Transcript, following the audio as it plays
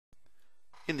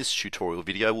In this tutorial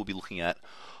video we'll be looking at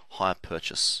hire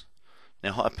purchase.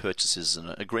 Now hire purchase is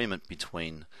an agreement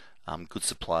between goods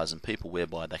suppliers and people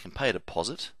whereby they can pay a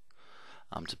deposit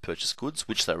to purchase goods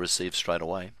which they receive straight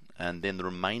away, and then the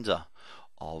remainder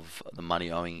of the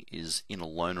money owing is in a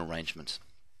loan arrangement.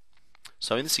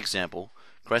 So in this example,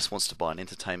 Grace wants to buy an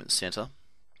entertainment centre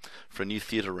for a new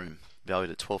theatre room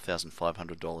valued at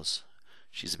 $12,500.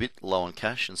 She's a bit low on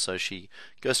cash, and so she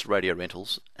goes to Radio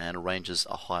Rentals and arranges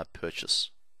a hire purchase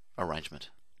arrangement.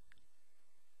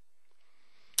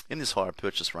 In this hire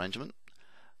purchase arrangement,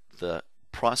 the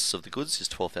price of the goods is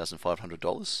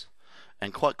 $12,500,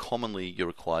 and quite commonly you're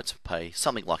required to pay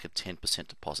something like a 10%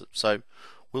 deposit. So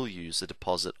we'll use a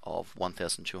deposit of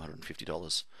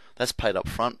 $1,250. That's paid up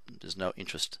front. There's no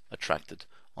interest attracted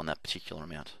on that particular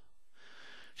amount.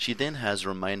 She then has a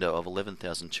remainder of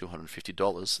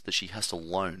 $11,250 that she has to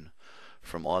loan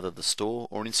from either the store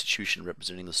or an institution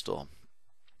representing the store.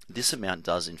 This amount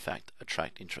does in fact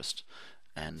attract interest,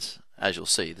 and as you'll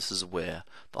see, this is where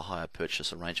the hire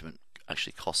purchase arrangement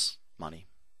actually costs money.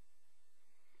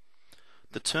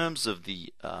 The terms of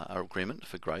the agreement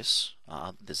for Grace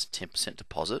are there's a 10%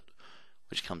 deposit,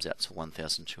 which comes out to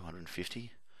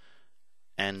 $1,250,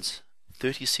 and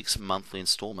 36 monthly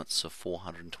installments of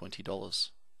 $420.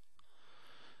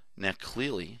 Now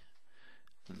clearly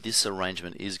this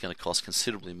arrangement is going to cost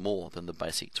considerably more than the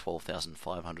basic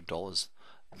 $12,500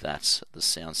 that the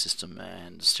sound system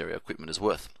and stereo equipment is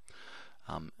worth.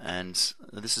 And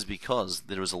this is because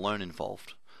there is a loan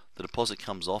involved. The deposit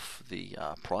comes off the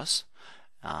price.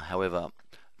 However,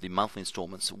 the monthly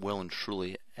installments well and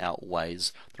truly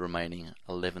outweighs the remaining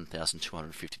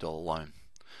 $11,250 loan.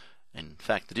 In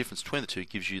fact, the difference between the two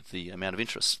gives you the amount of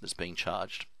interest that's being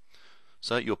charged.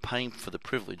 So you're paying for the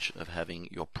privilege of having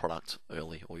your product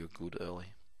early, or your good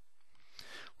early.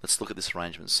 Let's look at this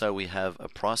arrangement. So we have a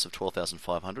price of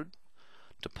 $12,500,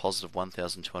 deposit of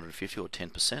 $1,250 or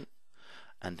 10%,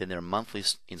 and then there are monthly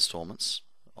installments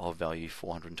of value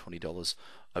 $420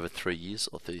 over 3 years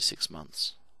or 36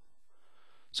 months.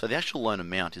 So the actual loan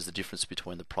amount is the difference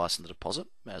between the price and the deposit,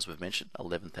 as we've mentioned,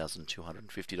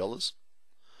 $11,250.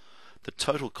 The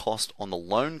total cost on the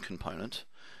loan component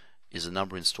is the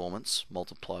number of installments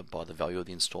multiplied by the value of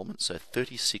the installment, so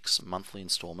 36 monthly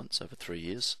installments over 3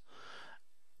 years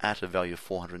at a value of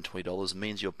 $420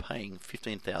 means you're paying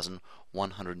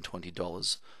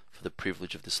 $15,120 for the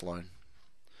privilege of this loan.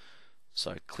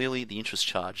 So clearly the interest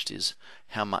charged is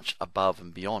how much above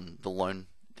and beyond the loan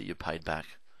that you paid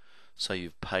back. So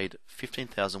you've paid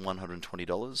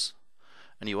 $15,120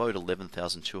 and you owed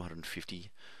 $11,250.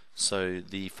 So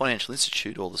the financial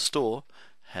institute or the store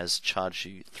has charged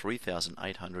you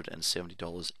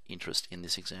 $3,870 interest in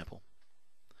this example.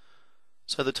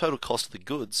 So the total cost of the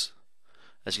goods,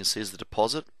 as you can see, is the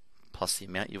deposit plus the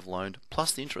amount you've loaned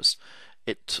plus the interest.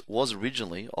 It was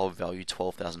originally of value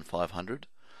 $12,500,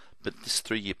 but this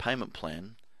 3-year payment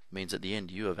plan means at the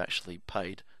end you have actually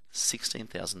paid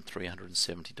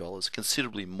 $16,370,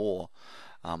 considerably more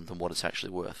than what it's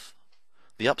actually worth.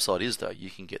 The upside is, though,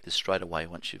 you can get this straight away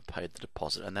once you've paid the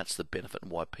deposit, and that's the benefit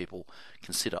and why people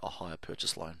consider a hire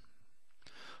purchase loan.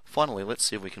 Finally, let's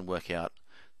see if we can work out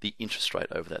the interest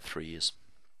rate over that 3 years.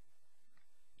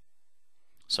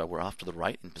 So we're after the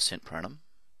rate in percent per annum.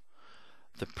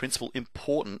 The principal,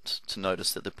 important to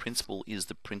notice that the principal is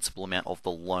the principal amount of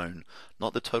the loan,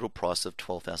 not the total price of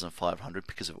 $12,500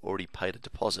 because we've already paid a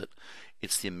deposit.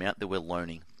 It's the amount that we're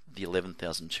loaning, the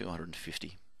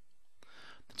 $11,250.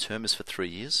 The term is for 3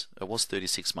 years. It was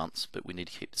 36 months, but we need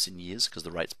to keep this in years because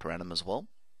the rate's per annum as well.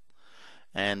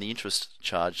 And the interest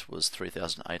charged was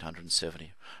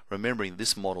 $3,870. Remembering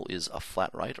this model is a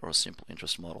flat rate or a simple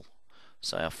interest model.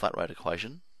 So our flat rate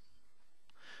equation,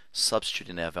 substitute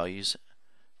in our values,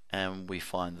 and we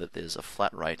find that there's a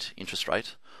flat rate interest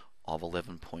rate of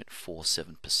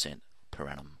 11.47% per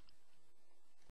annum.